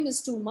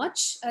is too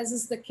much, as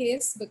is the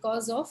case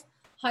because of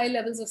high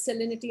levels of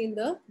salinity in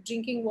the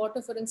drinking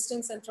water, for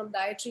instance, and from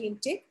dietary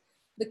intake,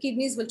 the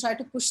kidneys will try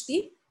to push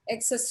the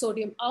excess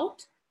sodium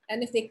out.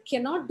 And if they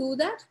cannot do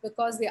that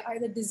because they're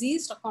either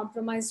diseased or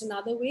compromised in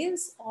other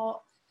ways,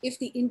 or if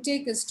the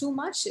intake is too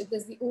much, if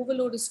the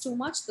overload is too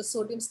much, the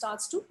sodium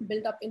starts to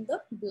build up in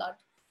the blood.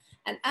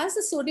 And as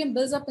the sodium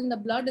builds up in the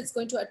blood, it's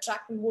going to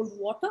attract and hold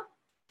water,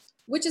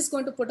 which is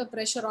going to put a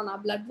pressure on our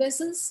blood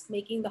vessels,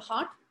 making the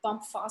heart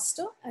pump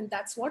faster. And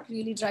that's what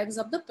really drives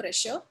up the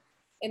pressure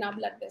in our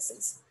blood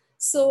vessels.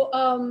 So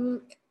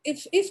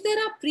if there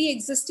are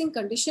pre-existing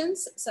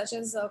conditions, such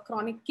as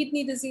chronic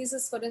kidney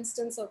diseases, for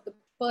instance, or the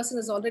person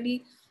is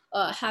already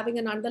having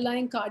an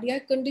underlying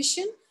cardiac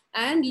condition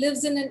and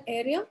lives in an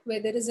area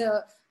where there is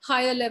a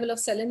higher level of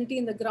salinity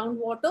in the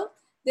groundwater,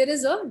 there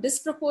is a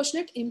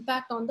disproportionate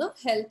impact on the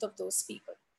health of those people.